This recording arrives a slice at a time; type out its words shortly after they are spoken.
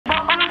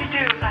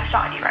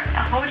saw you right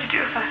now, what would you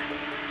do if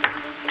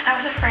I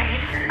was afraid?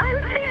 I'm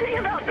standing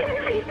about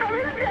 10 feet from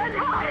his dead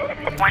body.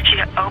 I want you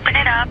to open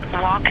it up,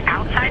 walk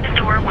outside the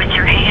door with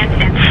your hands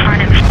in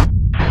front of you.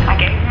 I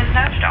gave him his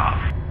nose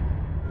job.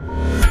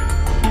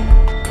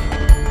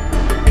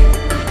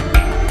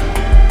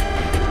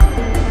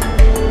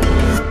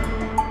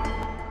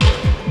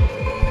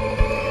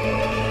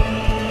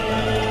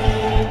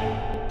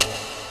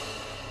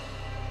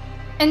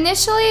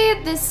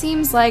 Initially, this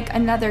seems like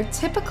another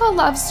typical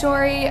love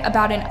story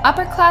about an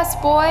upper-class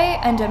boy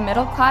and a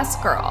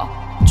middle-class girl,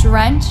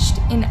 drenched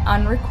in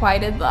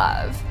unrequited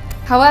love.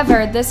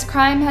 However, this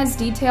crime has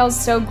details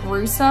so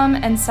gruesome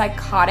and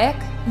psychotic,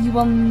 you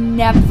will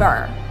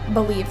never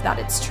believe that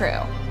it's true.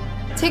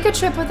 Take a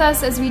trip with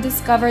us as we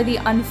discover the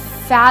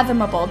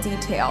unfathomable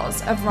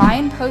details of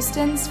Ryan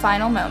Poston's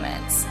final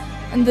moments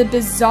and the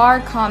bizarre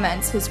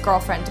comments his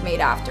girlfriend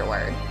made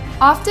afterward.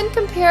 Often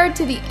compared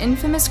to the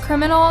infamous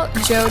criminal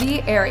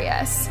Jodi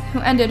Arias, who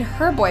ended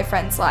her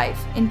boyfriend's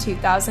life in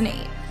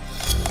 2008.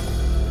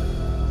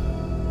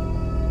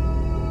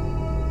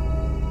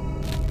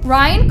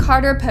 Ryan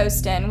Carter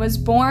Poston was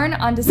born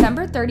on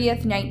December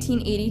 30th,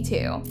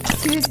 1982,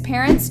 to his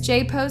parents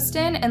Jay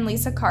Poston and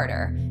Lisa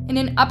Carter, in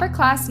an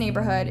upper-class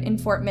neighborhood in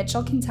Fort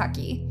Mitchell,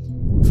 Kentucky.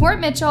 Fort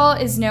Mitchell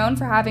is known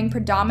for having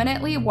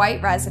predominantly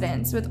white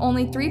residents, with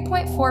only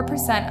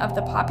 3.4% of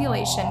the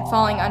population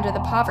falling under the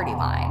poverty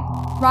line.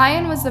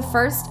 Ryan was the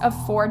first of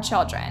 4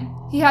 children.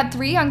 He had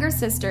 3 younger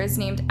sisters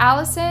named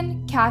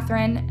Allison,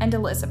 Catherine, and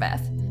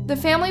Elizabeth. The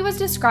family was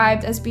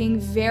described as being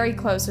very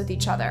close with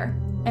each other,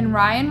 and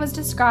Ryan was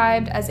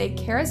described as a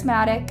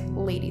charismatic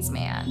ladies'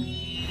 man.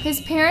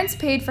 His parents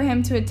paid for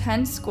him to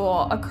attend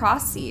school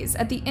across seas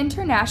at the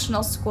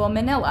International School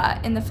Manila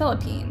in the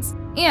Philippines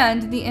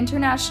and the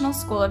International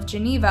School of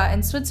Geneva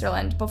in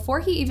Switzerland before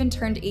he even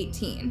turned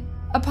 18.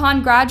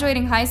 Upon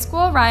graduating high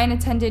school, Ryan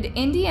attended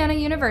Indiana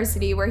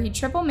University, where he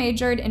triple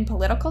majored in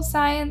political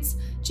science,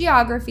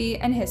 geography,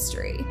 and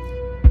history.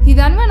 He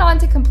then went on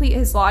to complete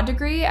his law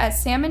degree at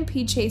Salmon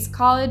P. Chase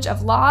College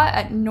of Law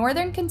at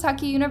Northern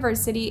Kentucky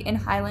University in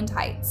Highland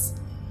Heights.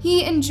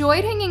 He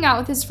enjoyed hanging out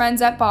with his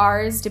friends at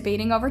bars,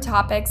 debating over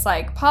topics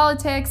like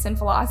politics and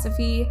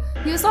philosophy.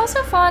 He was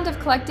also fond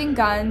of collecting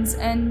guns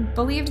and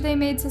believed they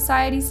made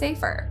society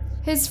safer.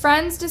 His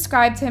friends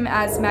described him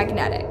as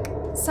magnetic,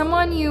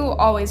 someone you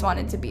always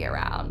wanted to be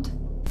around.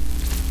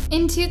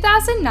 In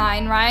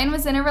 2009, Ryan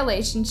was in a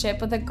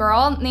relationship with a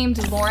girl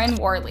named Lauren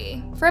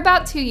Worley for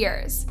about 2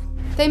 years.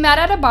 They met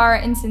at a bar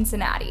in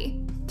Cincinnati.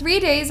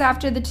 3 days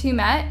after the two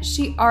met,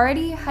 she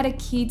already had a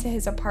key to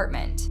his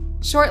apartment.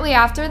 Shortly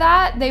after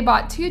that, they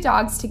bought 2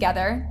 dogs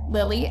together,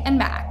 Lily and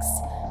Max.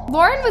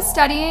 Lauren was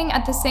studying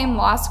at the same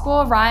law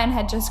school Ryan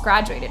had just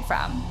graduated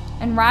from,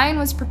 and Ryan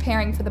was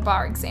preparing for the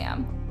bar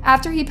exam.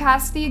 After he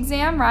passed the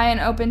exam, Ryan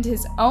opened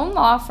his own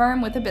law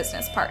firm with a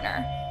business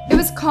partner. It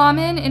was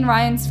common in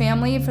Ryan's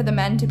family for the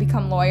men to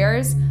become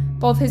lawyers.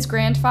 Both his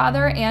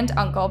grandfather and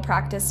uncle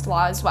practiced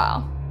law as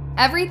well.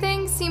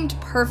 Everything seemed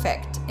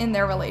perfect in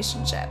their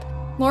relationship.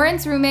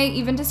 Lauren's roommate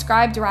even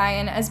described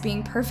Ryan as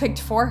being perfect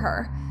for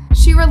her.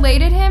 She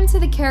related him to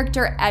the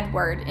character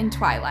Edward in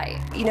Twilight.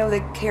 You know,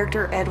 the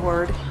character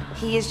Edward,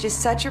 he is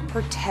just such a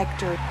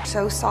protector,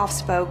 so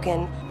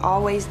soft-spoken,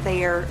 always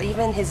there.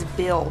 Even his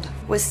build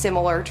was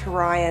similar to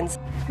Ryan's.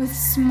 With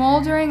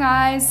smoldering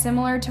eyes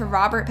similar to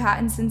Robert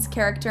Pattinson's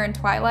character in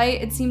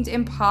Twilight, it seemed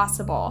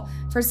impossible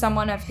for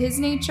someone of his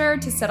nature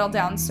to settle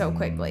down so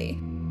quickly.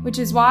 Which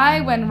is why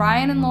when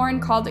Ryan and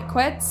Lauren called it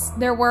quits,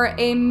 there were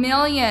a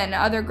million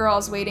other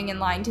girls waiting in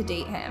line to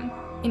date him,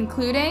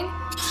 including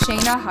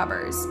Shayna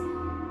Hubbers.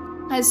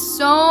 As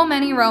so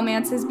many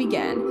romances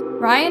begin,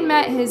 Ryan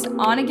met his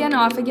on-again,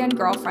 off-again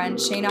girlfriend,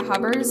 Shayna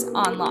Hubbers,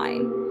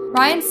 online.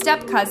 Ryan's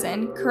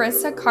step-cousin,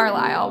 Carissa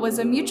Carlisle, was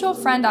a mutual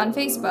friend on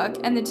Facebook,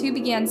 and the two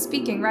began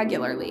speaking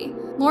regularly.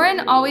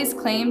 Lauren always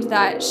claimed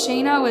that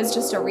Shayna was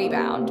just a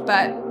rebound,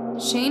 but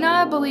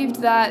Shayna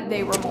believed that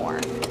they were more.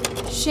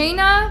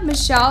 Shayna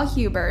Michelle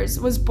Hubers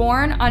was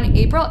born on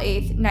April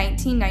 8,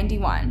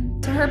 1991,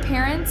 to her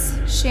parents,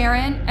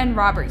 Sharon and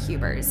Robert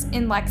Hubers,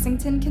 in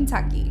Lexington,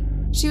 Kentucky.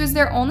 She was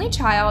their only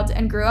child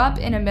and grew up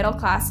in a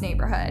middle-class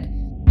neighborhood.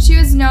 She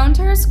was known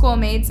to her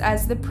schoolmates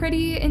as the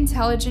pretty,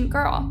 intelligent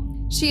girl.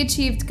 She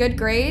achieved good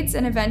grades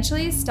and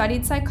eventually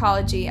studied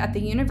psychology at the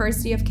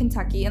University of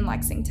Kentucky in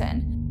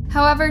Lexington.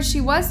 However,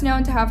 she was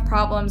known to have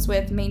problems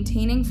with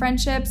maintaining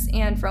friendships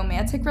and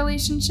romantic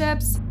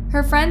relationships.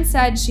 Her friends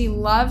said she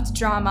loved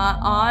drama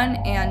on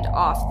and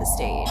off the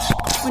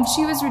stage. When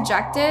she was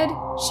rejected,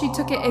 she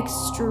took it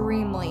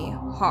extremely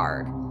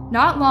hard.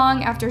 Not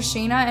long after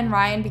Shayna and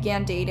Ryan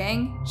began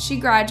dating, she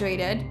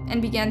graduated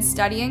and began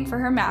studying for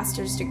her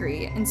master's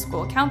degree in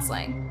school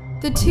counseling.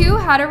 The two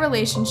had a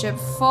relationship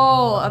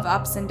full of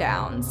ups and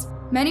downs.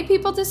 Many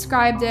people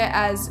described it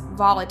as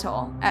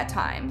volatile at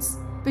times.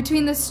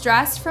 Between the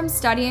stress from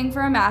studying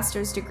for a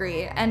master's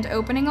degree and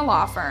opening a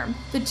law firm,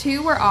 the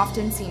two were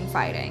often seen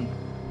fighting.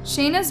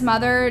 Shayna's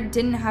mother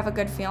didn't have a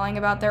good feeling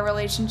about their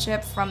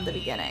relationship from the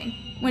beginning.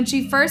 When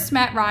she first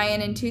met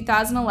Ryan in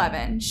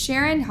 2011,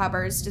 Sharon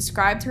Hubbers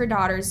described her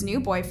daughter's new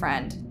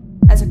boyfriend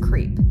as a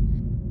creep.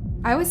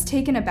 I was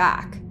taken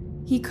aback.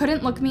 He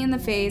couldn't look me in the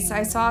face.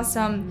 I saw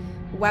some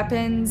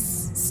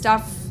weapons,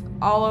 stuff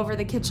all over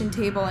the kitchen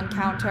table and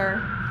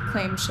counter,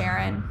 claimed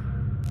Sharon.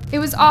 It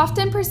was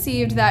often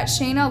perceived that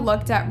Shayna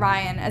looked at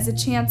Ryan as a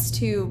chance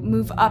to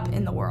move up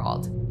in the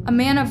world. A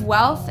man of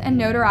wealth and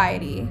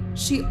notoriety,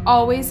 she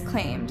always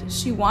claimed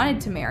she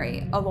wanted to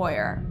marry a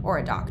lawyer or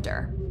a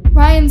doctor.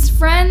 Ryan's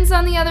friends,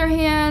 on the other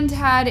hand,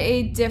 had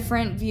a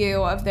different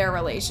view of their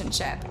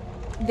relationship.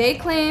 They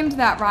claimed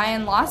that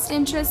Ryan lost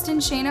interest in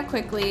Shayna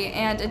quickly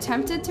and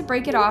attempted to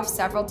break it off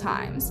several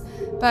times,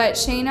 but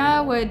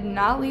Shayna would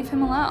not leave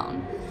him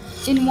alone.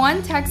 In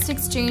one text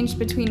exchange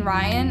between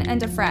Ryan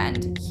and a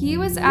friend, he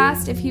was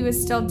asked if he was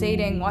still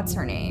dating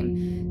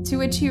what's-her-name, to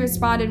which he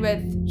responded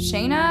with,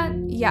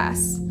 "Shayna?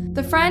 Yes."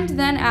 The friend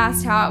then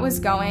asked how it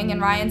was going,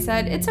 and Ryan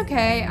said, "It's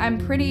okay, I'm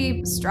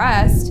pretty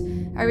stressed.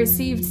 I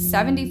received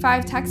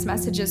 75 text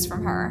messages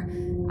from her.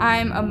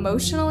 I'm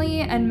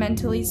emotionally and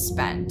mentally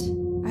spent.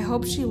 I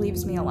hope she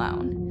leaves me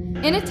alone."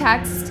 In a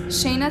text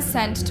Shayna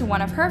sent to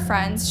one of her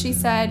friends, she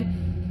said,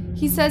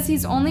 "He says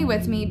he's only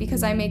with me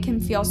because I make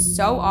him feel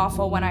so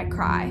awful when I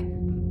cry.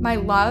 My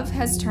love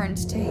has turned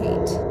to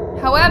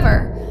hate."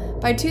 However,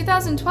 by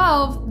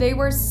 2012, they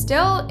were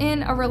still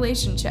in a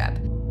relationship.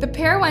 The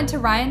pair went to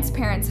Ryan's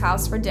parents'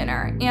 house for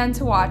dinner and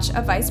to watch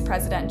a vice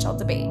presidential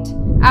debate.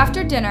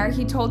 After dinner,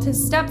 he told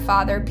his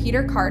stepfather,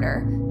 Peter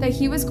Carter, that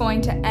he was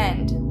going to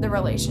end the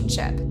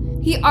relationship.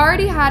 He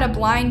already had a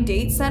blind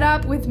date set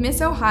up with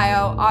Miss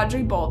Ohio,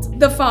 Audrey Bolt,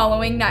 the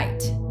following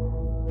night.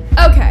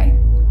 Okay,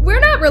 we're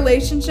not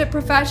relationship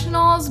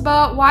professionals,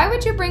 but why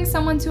would you bring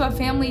someone to a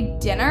family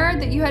dinner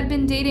that you had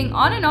been dating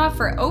on and off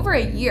for over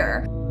a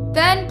year,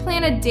 then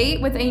plan a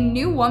date with a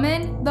new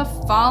woman the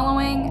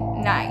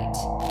following night?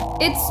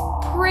 It's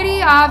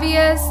pretty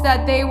obvious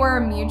that they were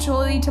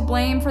mutually to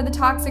blame for the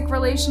toxic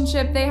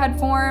relationship they had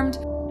formed.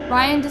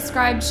 Ryan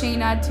described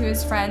Shayna to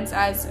his friends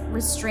as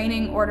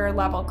restraining order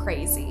level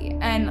crazy,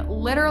 and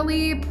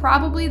literally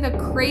probably the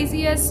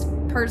craziest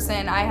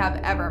person I have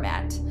ever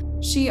met.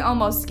 She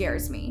almost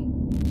scares me.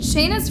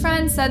 Shayna's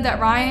friends said that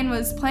Ryan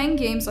was playing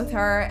games with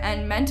her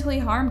and mentally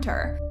harmed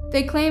her.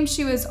 They claimed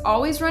she was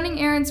always running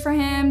errands for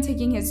him,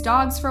 taking his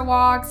dogs for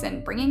walks,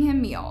 and bringing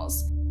him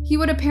meals. He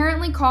would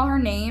apparently call her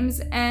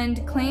names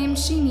and claim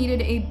she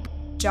needed a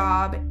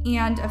job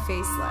and a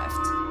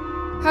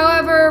facelift.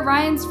 However,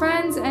 Ryan's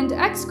friends and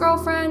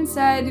ex-girlfriend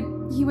said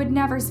he would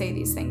never say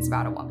these things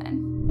about a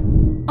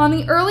woman. On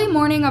the early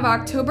morning of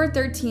October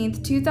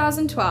 13th,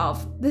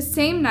 2012, the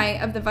same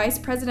night of the vice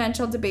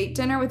presidential debate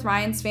dinner with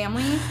Ryan's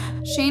family,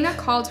 Shayna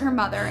called her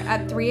mother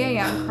at 3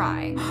 a.m.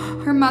 crying.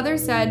 Her mother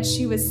said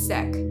she was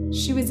sick.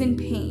 She was in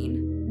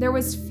pain. There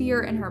was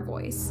fear in her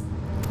voice.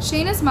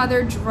 Shayna's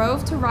mother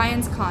drove to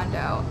Ryan's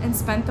condo and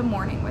spent the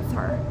morning with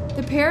her.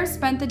 The pair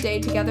spent the day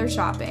together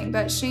shopping,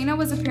 but Shayna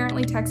was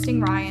apparently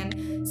texting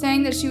Ryan,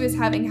 saying that she was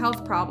having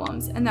health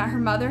problems and that her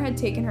mother had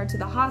taken her to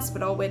the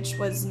hospital, which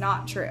was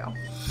not true.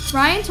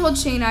 Ryan told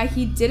Shayna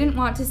he didn't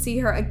want to see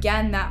her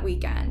again that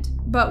weekend,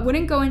 but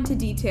wouldn't go into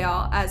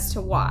detail as to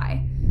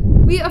why.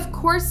 We of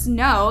course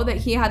know that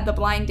he had the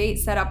blind date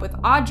set up with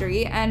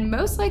Audrey and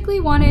most likely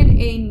wanted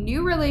a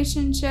new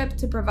relationship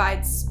to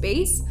provide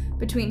space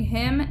between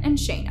him and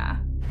Shayna.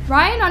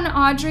 Ryan and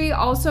Audrey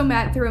also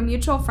met through a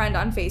mutual friend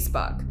on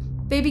Facebook.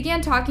 They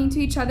began talking to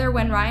each other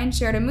when Ryan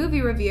shared a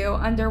movie review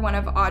under one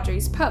of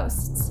Audrey's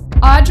posts.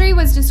 Audrey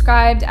was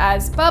described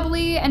as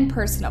bubbly and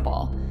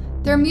personable.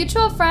 Their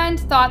mutual friend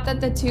thought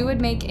that the two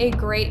would make a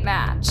great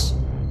match.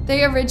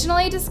 They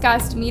originally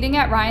discussed meeting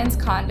at Ryan's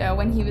condo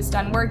when he was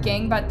done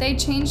working, but they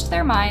changed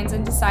their minds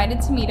and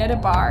decided to meet at a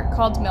bar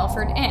called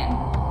Milford Inn.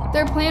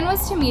 Their plan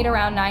was to meet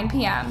around 9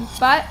 p.m.,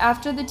 but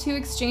after the two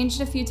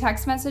exchanged a few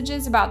text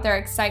messages about their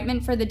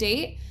excitement for the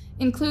date,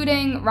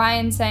 including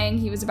Ryan saying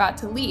he was about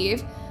to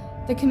leave,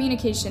 the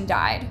communication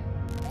died.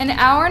 An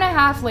hour and a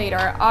half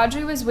later,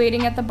 Audrey was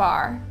waiting at the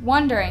bar,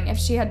 wondering if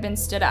she had been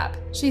stood up.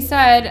 She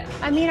said,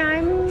 I'm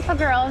a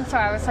girl, and so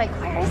I was like,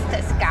 where is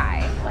this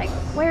guy? Like,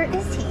 where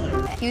is he?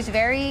 He was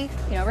very,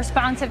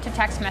 responsive to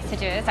text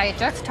messages. I had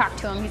just talked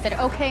to him. He said,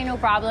 okay, no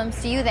problem,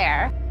 see you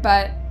there.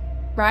 But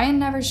Ryan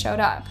never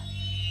showed up.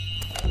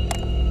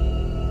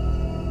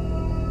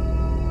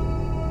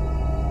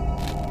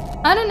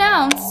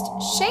 Unannounced,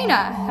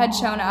 Shayna had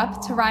shown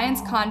up to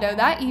Ryan's condo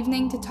that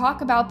evening to talk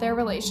about their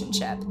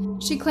relationship.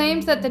 She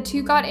claimed that the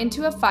two got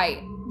into a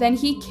fight, then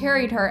he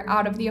carried her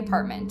out of the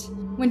apartment.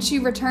 When she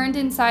returned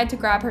inside to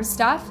grab her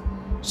stuff,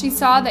 she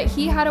saw that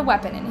he had a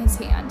weapon in his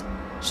hand.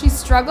 She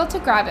struggled to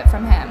grab it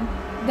from him,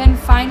 then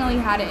finally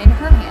had it in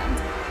her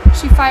hand.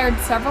 She fired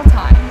several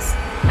times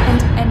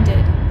and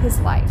ended his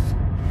life.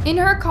 In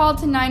her call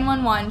to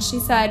 911, she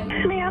said,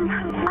 Ma'am,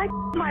 I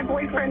my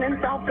boyfriend in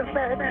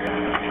self-defense.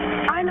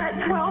 I'm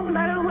at 12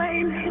 Meadow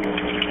Lane.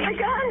 My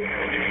gun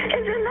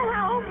is in the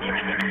house.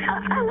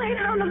 I laid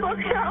it on the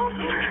bookshelf.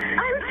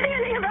 I'm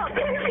standing about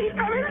 10 feet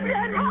from his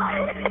dead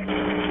body.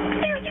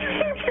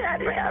 He's dead,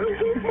 ma'am.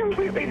 He's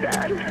completely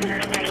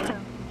dead.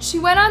 She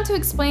went on to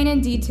explain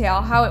in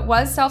detail how it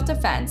was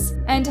self-defense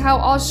and how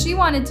all she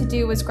wanted to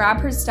do was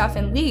grab her stuff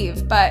and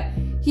leave, but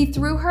he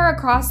threw her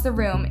across the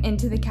room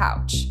into the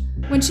couch.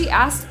 When she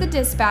asked the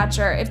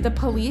dispatcher if the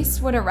police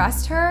would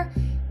arrest her,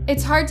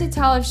 it's hard to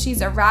tell if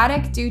she's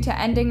erratic due to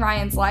ending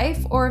Ryan's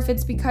life or if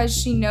it's because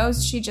she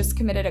knows she just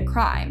committed a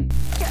crime.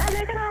 Are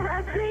they gonna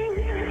arrest me?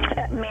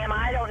 Ma'am,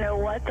 I don't know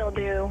what they'll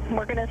do.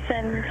 We're gonna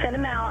send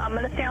them out. I'm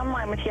gonna stay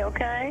online with you,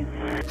 okay?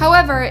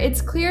 However,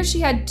 it's clear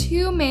she had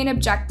two main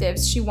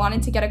objectives she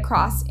wanted to get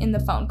across in the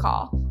phone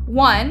call.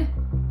 One,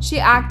 she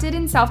acted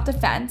in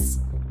self-defense,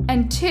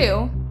 and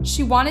two,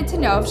 she wanted to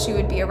know if she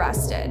would be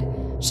arrested.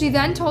 She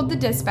then told the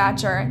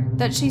dispatcher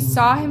that she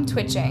saw him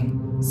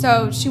twitching,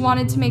 so she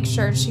wanted to make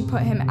sure she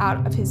put him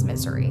out of his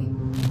misery.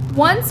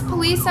 Once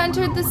police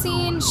entered the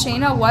scene,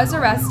 Shayna was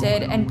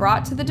arrested and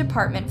brought to the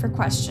department for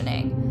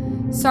questioning.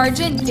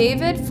 Sergeant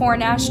David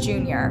Fornash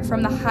Jr.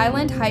 from the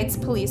Highland Heights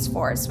Police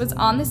Force was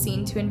on the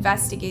scene to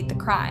investigate the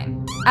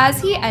crime.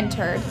 As he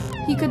entered,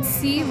 he could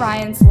see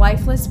Ryan's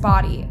lifeless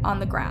body on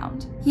the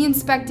ground. He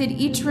inspected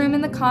each room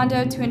in the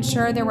condo to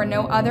ensure there were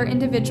no other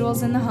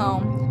individuals in the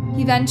home.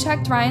 He then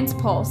checked Ryan's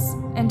pulse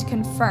and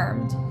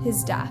confirmed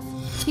his death.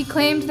 He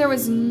claimed there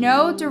was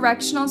no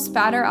directional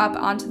spatter up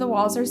onto the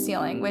walls or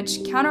ceiling,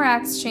 which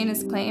counteracts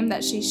Shayna's claim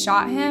that she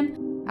shot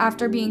him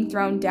after being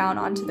thrown down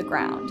onto the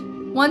ground.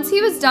 Once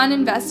he was done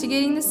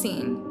investigating the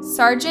scene,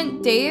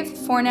 Sergeant Dave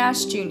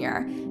Fornash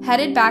Jr.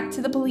 headed back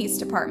to the police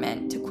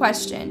department to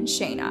question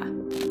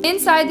Shayna.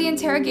 Inside the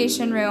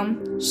interrogation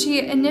room, she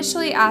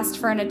initially asked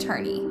for an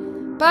attorney,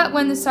 but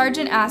when the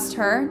sergeant asked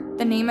her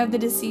the name of the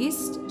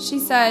deceased, she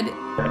said,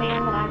 The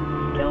man that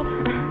I killed,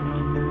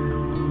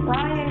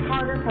 Ryan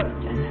Carter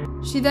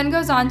Poston. She then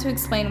goes on to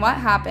explain what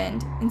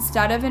happened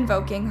instead of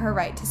invoking her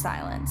right to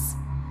silence.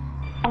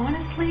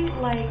 Honestly,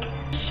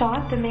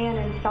 shot the man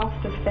in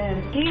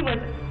self-defense. He was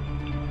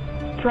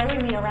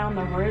throwing me around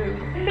the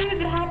room. As soon as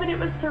it happened, it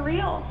was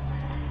surreal.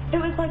 It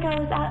was like it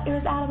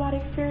was out-of-body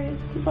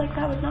experience. It was like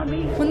that was not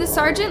me. When the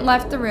sergeant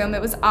left the room, it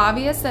was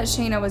obvious that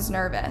Shayna was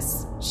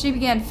nervous. She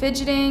began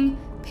fidgeting,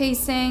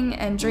 pacing,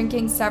 and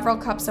drinking several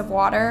cups of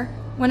water.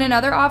 When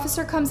another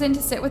officer comes in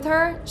to sit with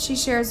her, she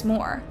shares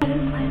more. I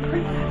didn't plan for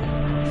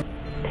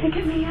that.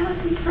 Taking me out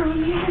and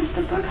throwing me against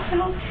the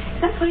bookshelf.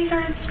 That's when he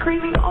started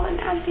screaming all the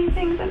nasty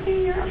things at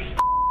me. You're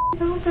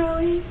so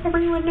silly.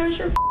 Everyone knows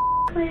you're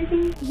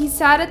crazy. He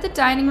sat at the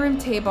dining room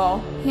table,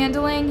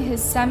 handling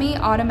his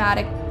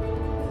semi-automatic,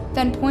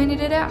 then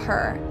pointed it at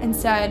her and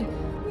said,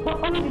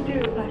 What would you do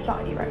if I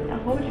shot you right now?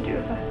 What would you do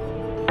if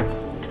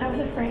I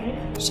was afraid?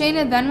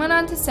 Shayna then went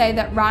on to say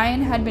that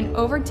Ryan had been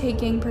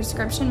overtaking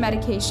prescription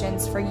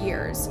medications for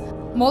years.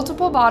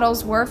 Multiple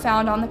bottles were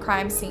found on the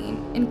crime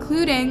scene,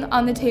 including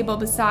on the table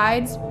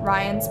beside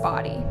Ryan's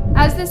body.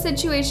 As the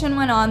situation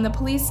went on, the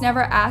police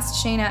never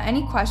asked Shayna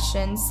any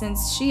questions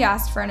since she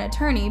asked for an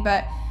attorney,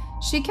 but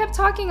she kept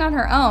talking on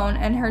her own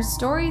and her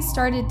story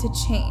started to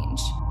change.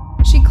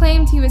 She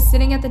claimed he was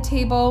sitting at the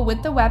table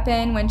with the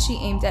weapon when she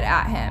aimed it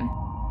at him.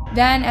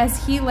 Then,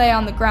 as he lay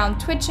on the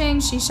ground twitching,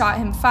 she shot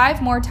him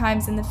 5 more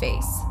times in the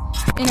face.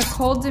 In a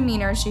cold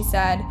demeanor, she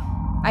said,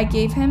 I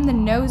gave him the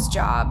nose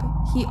job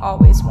he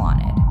always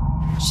wanted.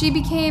 She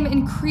became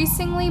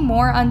increasingly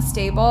more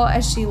unstable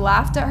as she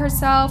laughed at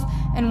herself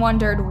and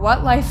wondered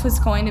what life was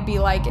going to be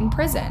like in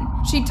prison.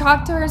 She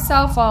talked to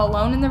herself while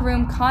alone in the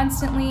room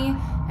constantly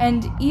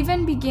and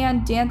even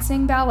began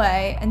dancing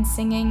ballet and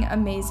singing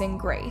Amazing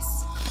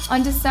Grace.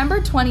 On December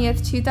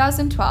 20th,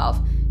 2012,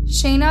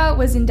 Shayna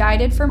was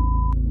indicted for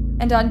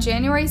and on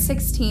January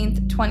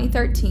 16th,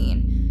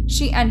 2013,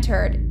 she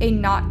entered a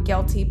not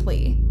guilty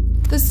plea.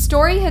 The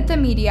story hit the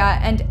media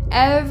and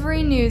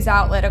every news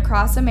outlet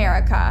across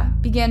America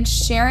began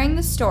sharing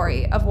the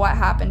story of what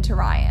happened to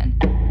Ryan.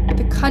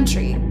 The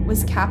country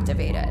was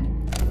captivated.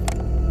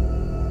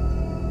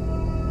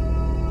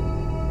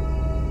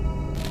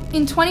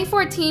 In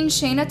 2014,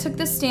 Shayna took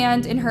the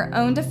stand in her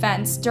own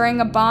defense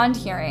during a bond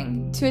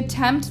hearing to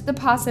attempt the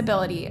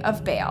possibility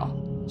of bail.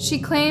 She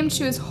claimed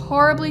she was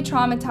horribly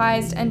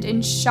traumatized and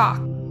in shock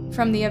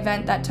from the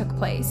event that took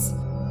place.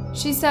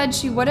 She said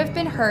she would have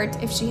been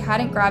hurt if she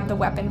hadn't grabbed the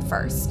weapon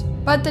first,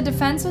 but the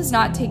defense was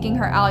not taking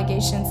her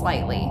allegations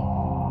lightly.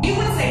 You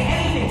would say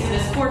anything to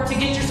this court to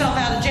get yourself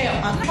out of jail.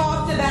 I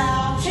talked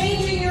about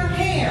changing your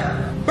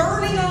hair,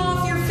 burning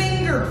off your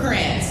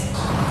fingerprints.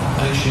 I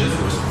think she is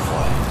a risk of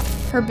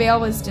flight. Her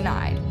bail was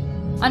denied.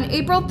 On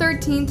April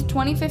 13th,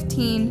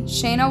 2015,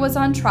 Shayna was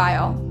on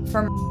trial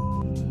for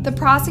murder. The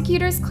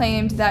prosecutors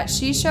claimed that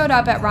she showed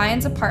up at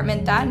Ryan's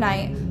apartment that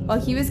night while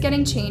he was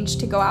getting changed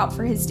to go out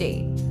for his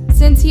date.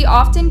 Since he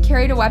often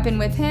carried a weapon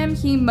with him,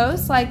 he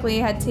most likely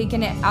had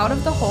taken it out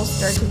of the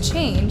holster to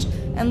change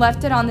and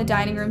left it on the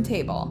dining room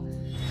table.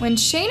 When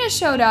Shayna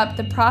showed up,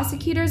 the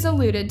prosecutors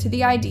alluded to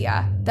the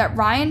idea that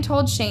Ryan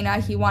told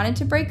Shayna he wanted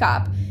to break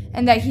up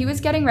and that he was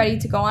getting ready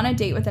to go on a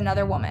date with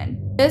another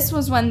woman. This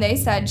was when they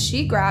said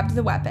she grabbed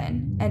the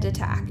weapon and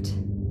attacked.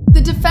 The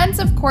defense,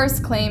 of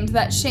course, claimed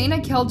that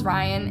Shayna killed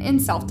Ryan in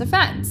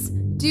self-defense,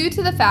 due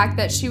to the fact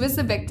that she was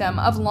the victim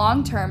of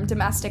long-term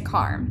domestic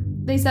harm.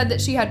 They said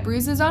that she had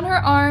bruises on her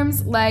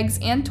arms, legs,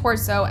 and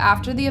torso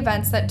after the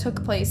events that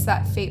took place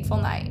that fateful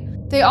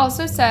night. They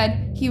also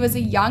said he was a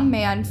young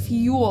man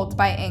fueled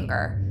by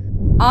anger.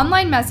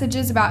 Online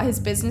messages about his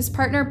business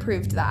partner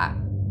proved that.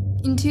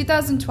 In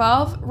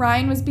 2012,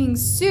 Ryan was being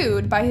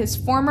sued by his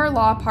former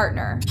law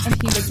partner, and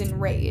he was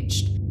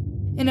enraged.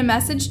 In a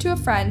message to a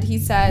friend, he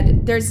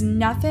said, "There's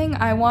nothing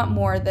I want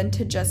more than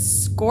to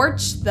just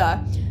scorch the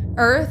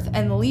earth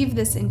and leave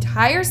this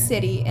entire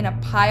city in a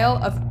pile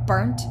of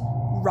burnt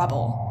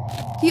rubble."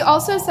 He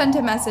also sent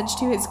a message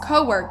to his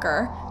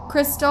co-worker,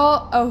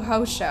 Crystal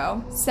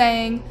Ohosho,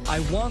 saying,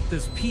 "I want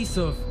this piece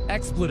of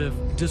expletive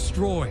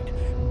destroyed.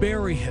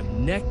 Bury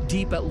him neck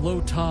deep at low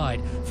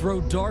tide,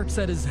 throw darts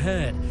at his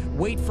head,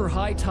 wait for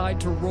high tide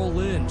to roll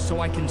in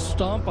so I can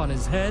stomp on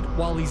his head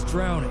while he's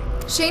drowning."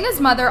 Shayna's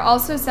mother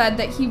also said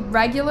that he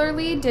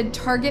regularly did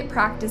target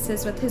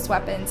practices with his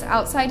weapons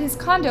outside his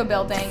condo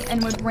building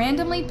and would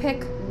randomly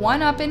pick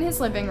one up in his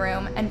living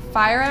room and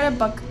fire at a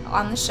book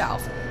on the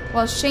shelf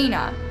while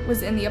Shayna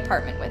was in the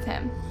apartment with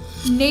him.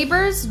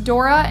 Neighbors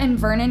Dora and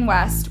Vernon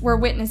West were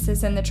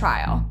witnesses in the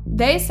trial.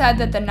 They said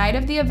that the night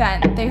of the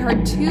event, they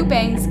heard 2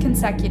 bangs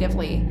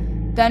consecutively,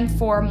 then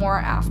 4 more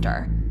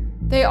after.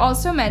 They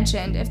also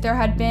mentioned if there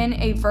had been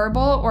a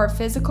verbal or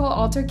physical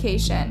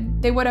altercation,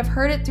 they would have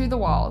heard it through the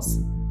walls,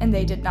 and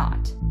they did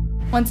not.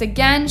 Once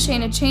again,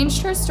 Shayna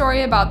changed her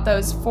story about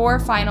those 4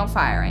 final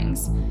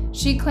firings.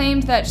 She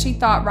claimed that she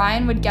thought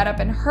Ryan would get up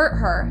and hurt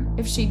her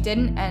if she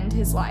didn't end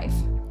his life.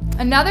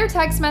 Another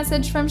text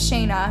message from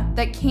Shayna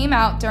that came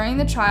out during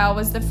the trial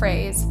was the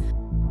phrase,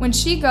 "When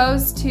she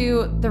goes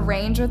to the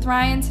range with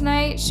Ryan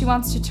tonight, she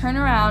wants to turn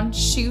around,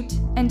 shoot,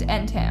 and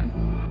end him,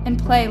 and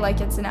play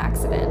like it's an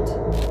accident."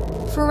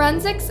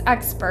 Forensics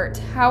expert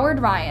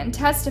Howard Ryan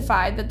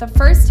testified that the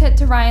first hit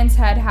to Ryan's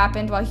head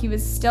happened while he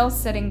was still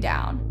sitting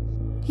down.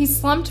 He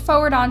slumped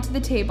forward onto the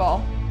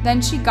table, then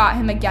she got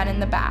him again in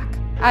the back.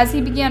 As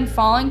he began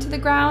falling to the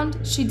ground,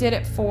 she did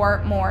it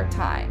 4 more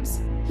times.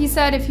 He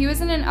said if he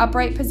was in an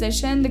upright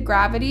position, the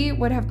gravity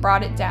would have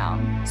brought it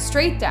down,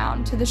 straight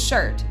down to the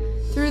shirt,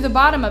 through the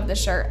bottom of the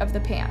shirt of the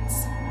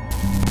pants.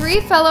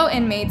 3 fellow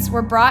inmates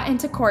were brought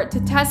into court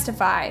to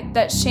testify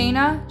that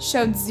Shayna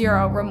showed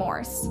 0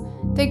 remorse.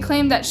 They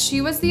claimed that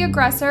she was the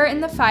aggressor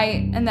in the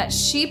fight and that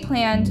she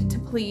planned to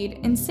plead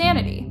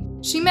insanity.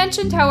 She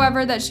mentioned,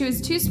 however, that she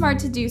was too smart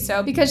to do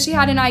so because she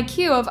had an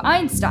IQ of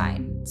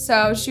Einstein,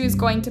 so she was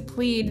going to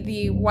plead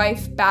the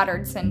wife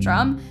battered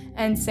syndrome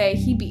and say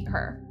he beat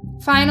her.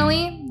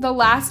 Finally, the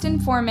last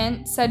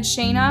informant said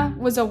Shayna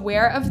was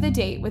aware of the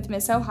date with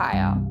Miss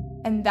Ohio,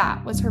 and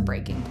that was her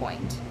breaking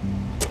point.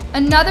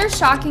 Another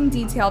shocking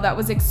detail that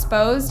was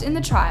exposed in the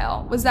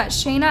trial was that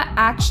Shayna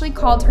actually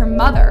called her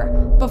mother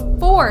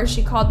before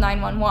she called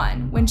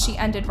 911 when she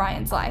ended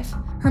Ryan's life.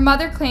 Her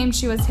mother claimed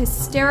she was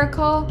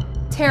hysterical,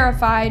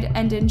 terrified,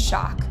 and in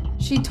shock.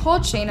 She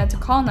told Shayna to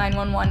call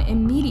 911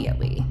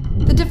 immediately.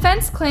 The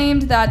defense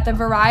claimed that the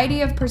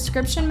variety of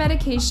prescription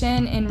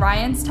medication in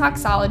Ryan's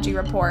toxicology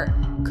report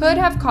could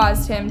have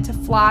caused him to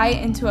fly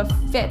into a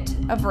fit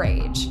of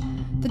rage.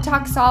 The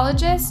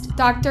toxologist,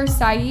 Dr.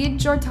 Saeed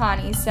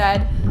Jortani,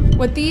 said,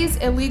 "What these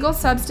illegal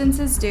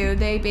substances do,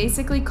 they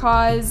basically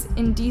cause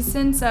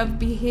indecence of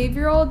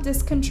behavioral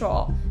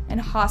discontrol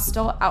and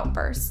hostile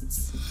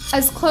outbursts."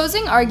 As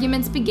closing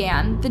arguments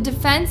began, the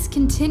defense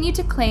continued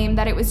to claim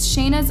that it was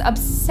Shayna's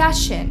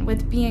obsession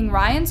with being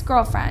Ryan's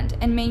girlfriend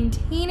and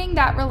maintaining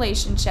that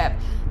relationship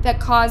that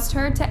caused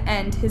her to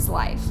end his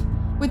life.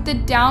 With the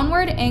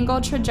downward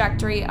angle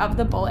trajectory of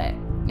the bullet,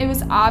 it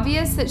was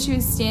obvious that she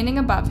was standing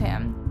above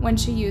him when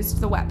she used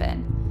the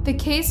weapon. The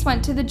case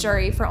went to the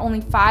jury for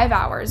only 5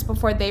 hours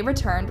before they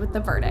returned with the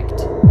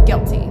verdict: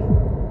 guilty.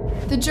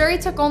 The jury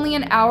took only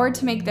an hour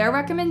to make their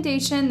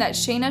recommendation that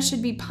Shayna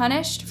should be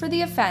punished for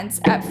the offense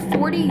at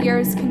 40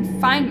 years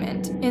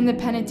confinement in the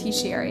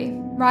penitentiary.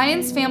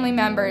 Ryan's family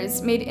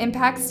members made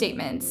impact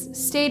statements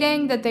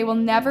stating that they will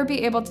never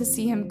be able to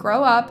see him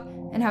grow up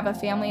and have a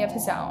family of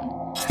his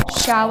own.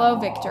 "Shallow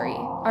victory.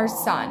 Our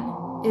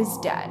son is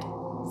dead,"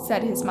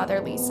 said his mother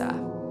Lisa.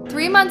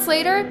 3 months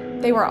later,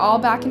 they were all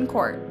back in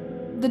court.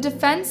 The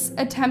defense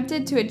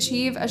attempted to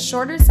achieve a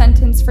shorter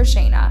sentence for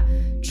Shayna,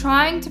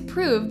 trying to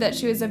prove that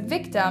she was a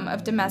victim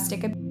of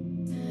domestic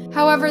abuse.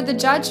 However, the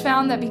judge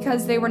found that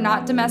because they were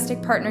not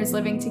domestic partners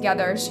living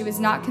together, she was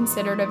not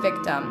considered a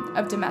victim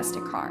of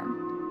domestic harm.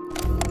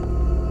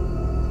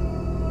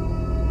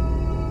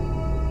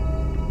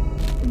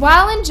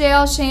 While in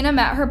jail, Shayna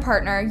met her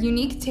partner,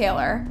 Unique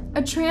Taylor,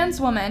 a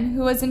trans woman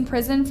who was in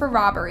prison for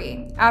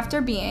robbery after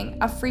being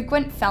a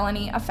frequent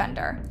felony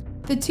offender.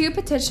 The two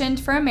petitioned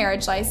for a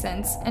marriage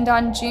license, and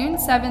on June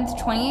 7,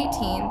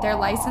 2018, their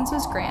license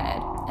was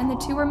granted, and the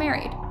two were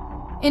married.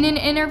 In an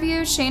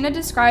interview, Shayna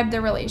described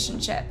their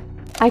relationship.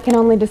 "I can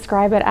only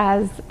describe it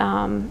as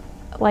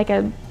like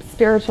a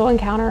spiritual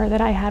encounter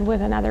that I had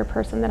with another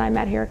person that I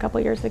met here a couple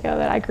years ago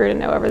that I grew to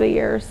know over the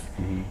years.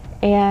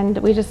 And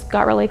we just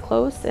got really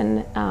close,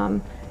 and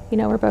you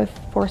know, we're both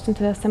forced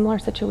into a similar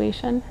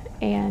situation,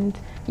 and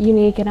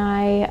Unique and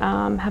I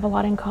have a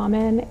lot in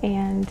common,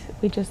 and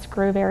we just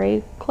grew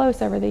very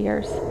close over the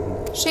years.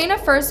 Shayna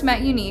first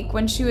met Unique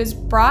when she was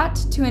brought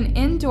to an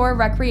indoor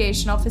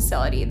recreational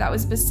facility that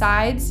was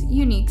besides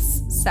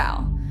Unique's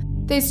cell.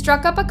 They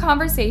struck up a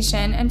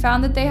conversation and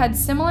found that they had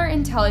similar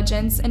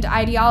intelligence and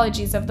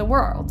ideologies of the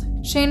world.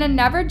 Shayna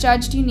never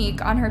judged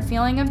Unique on her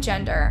feeling of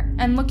gender,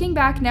 and looking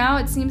back now,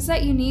 it seems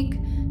that Unique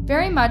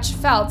very much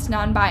felt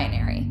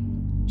non-binary.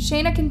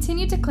 Shayna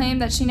continued to claim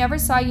that she never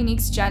saw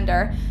Unique's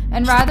gender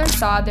and rather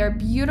saw their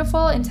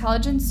beautiful,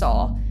 intelligent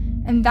soul,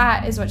 and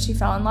that is what she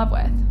fell in love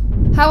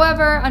with.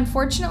 However,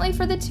 unfortunately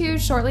for the two,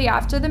 shortly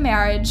after the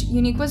marriage,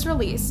 Unique was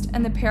released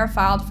and the pair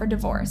filed for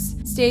divorce,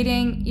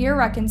 stating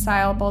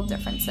irreconcilable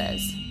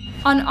differences.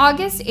 On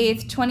August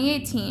 8,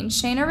 2018,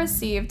 Shayna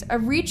received a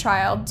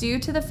retrial due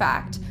to the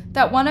fact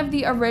that one of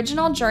the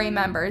original jury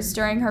members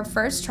during her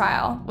first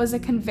trial was a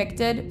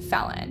convicted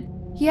felon.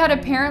 He had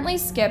apparently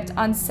skipped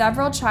on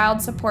several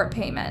child support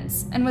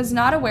payments and was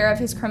not aware of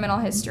his criminal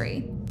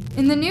history.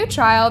 In the new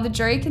trial, the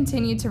jury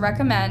continued to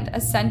recommend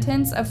a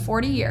sentence of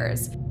 40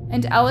 years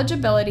and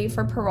eligibility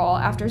for parole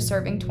after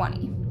serving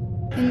 20.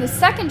 In the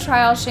second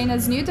trial,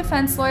 Shayna's new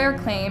defense lawyer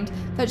claimed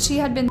that she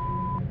had been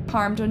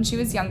harmed when she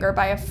was younger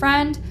by a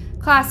friend,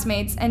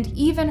 classmates, and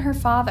even her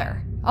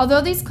father.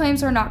 Although these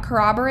claims were not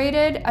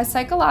corroborated, a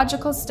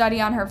psychological study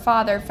on her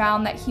father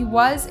found that he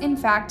was, in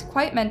fact,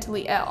 quite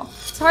mentally ill.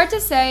 It's hard to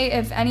say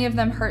if any of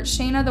them hurt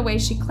Shayna the way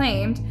she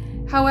claimed.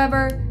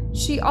 However,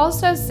 she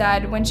also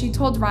said when she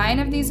told Ryan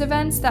of these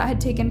events that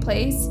had taken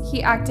place,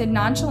 he acted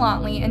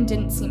nonchalantly and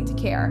didn't seem to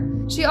care.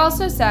 She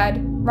also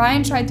said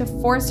Ryan tried to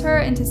force her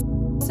into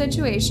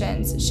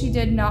situations she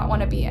did not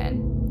want to be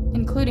in,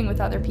 including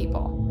with other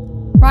people.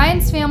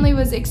 Ryan's family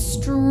was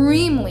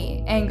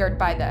extremely angered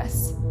by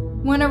this.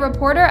 When a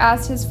reporter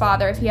asked his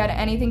father if he had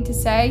anything to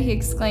say, he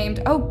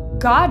exclaimed, "Oh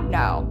God,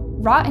 no.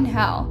 Rot in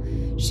hell.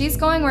 She's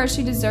going where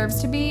she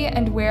deserves to be,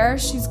 and where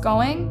she's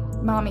going,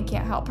 Mommy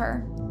can't help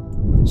her."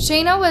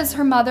 Shayna was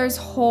her mother's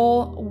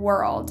whole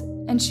world,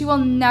 and she will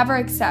never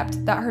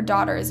accept that her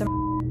daughter is a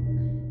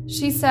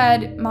She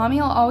said, "Mommy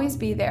will always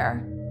be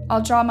there.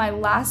 I'll draw my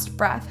last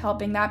breath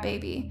helping that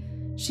baby.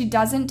 She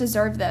doesn't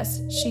deserve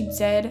this. She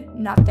did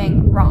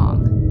nothing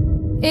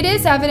wrong." It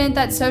is evident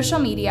that social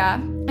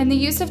media and the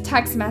use of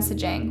text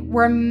messaging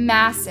were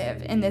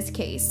massive in this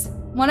case.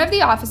 One of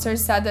the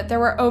officers said that there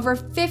were over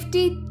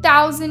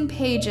 50,000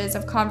 pages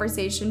of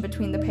conversation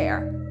between the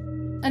pair.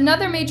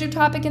 Another major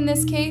topic in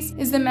this case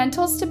is the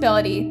mental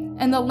stability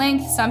and the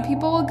length some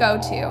people will go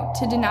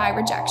to deny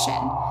rejection.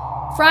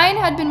 If Ryan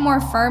had been more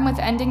firm with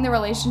ending the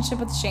relationship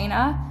with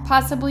Shayna,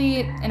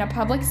 possibly in a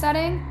public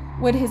setting,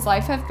 would his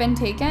life have been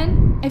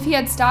taken? If he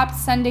had stopped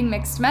sending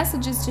mixed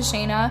messages to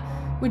Shayna,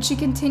 would she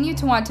continue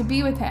to want to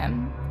be with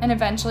him and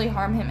eventually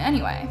harm him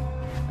anyway?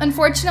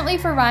 Unfortunately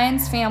for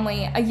Ryan's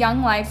family, a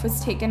young life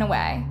was taken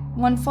away,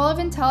 one full of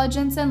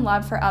intelligence and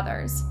love for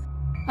others.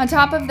 On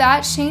top of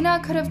that,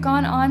 Shayna could have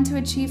gone on to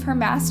achieve her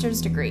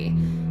master's degree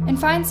and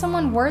find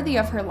someone worthy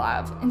of her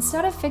love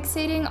instead of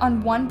fixating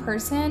on one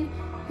person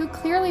who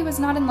clearly was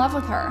not in love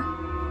with her.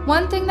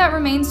 One thing that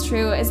remains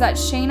true is that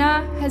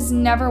Shayna has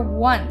never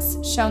once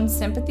shown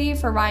sympathy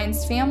for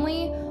Ryan's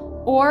family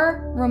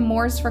or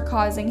remorse for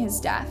causing his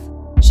death.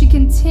 She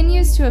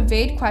continues to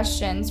evade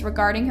questions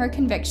regarding her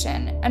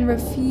conviction and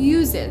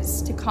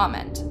refuses to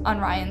comment on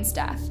Ryan's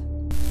death.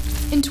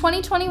 In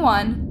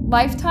 2021,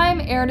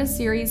 Lifetime aired a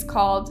series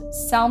called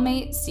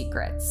Cellmate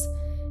Secrets.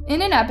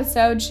 In an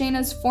episode,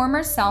 Shayna's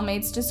former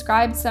cellmates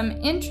described some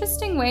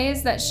interesting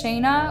ways that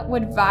Shayna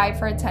would vie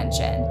for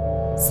attention.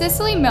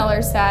 Cicely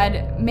Miller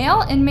said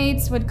male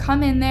inmates would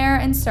come in there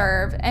and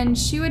serve, and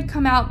she would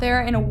come out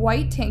there in a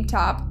white tank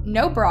top,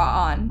 no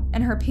bra on,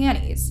 and her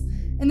panties.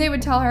 And they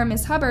would tell her,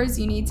 "Miss Hubbers,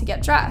 you need to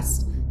get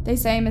dressed." They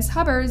say, "Miss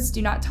Hubbers,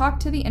 do not talk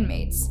to the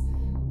inmates."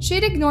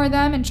 She'd ignore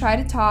them and try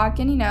to talk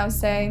and,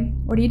 say,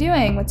 "What are you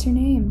doing? What's your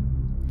name?"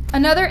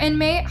 Another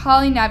inmate,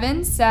 Holly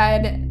Nevins,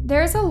 said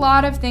there's a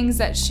lot of things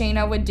that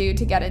Shayna would do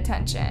to get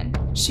attention.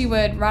 She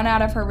would run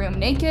out of her room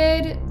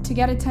naked to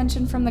get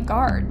attention from the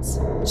guards.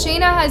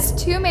 Shayna has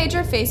 2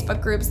 major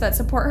Facebook groups that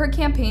support her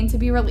campaign to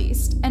be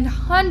released, and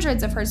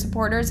hundreds of her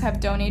supporters have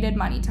donated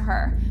money to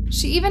her.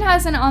 She even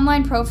has an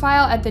online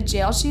profile at the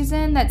jail she's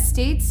in that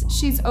states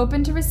she's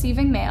open to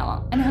receiving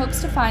mail and hopes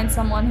to find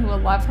someone who will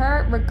love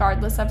her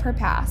regardless of her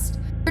past.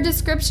 Her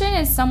description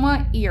is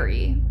somewhat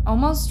eerie,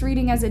 almost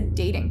reading as a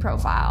dating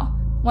profile.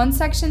 One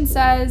section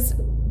says,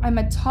 "I'm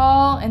a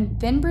tall and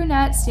thin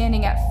brunette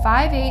standing at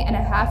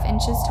 5'8.5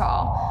 inches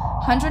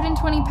tall,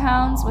 120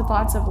 pounds with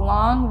lots of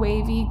long,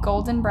 wavy,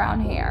 golden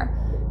brown hair,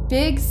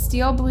 big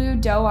steel blue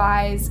doe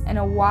eyes, and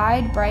a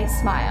wide, bright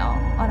smile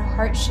on a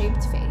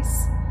heart-shaped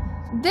face."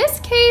 This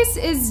case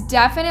is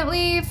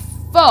definitely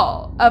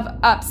full of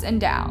ups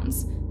and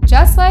downs,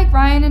 just like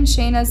Ryan and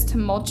Shayna's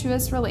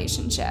tumultuous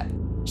relationship.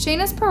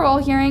 Shayna's parole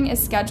hearing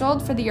is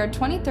scheduled for the year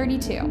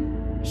 2032.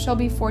 She'll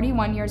be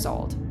 41 years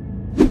old.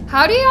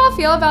 How do y'all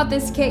feel about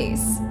this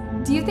case?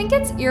 Do you think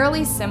it's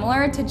eerily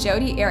similar to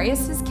Jodi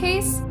Arias'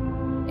 case?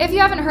 If you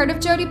haven't heard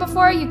of Jody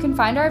before, you can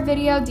find our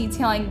video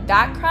detailing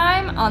that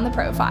crime on the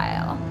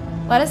profile.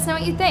 Let us know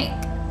what you think.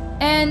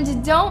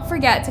 And don't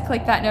forget to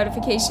click that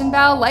notification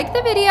bell, like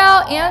the video,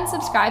 and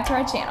subscribe to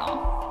our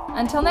channel.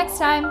 Until next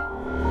time.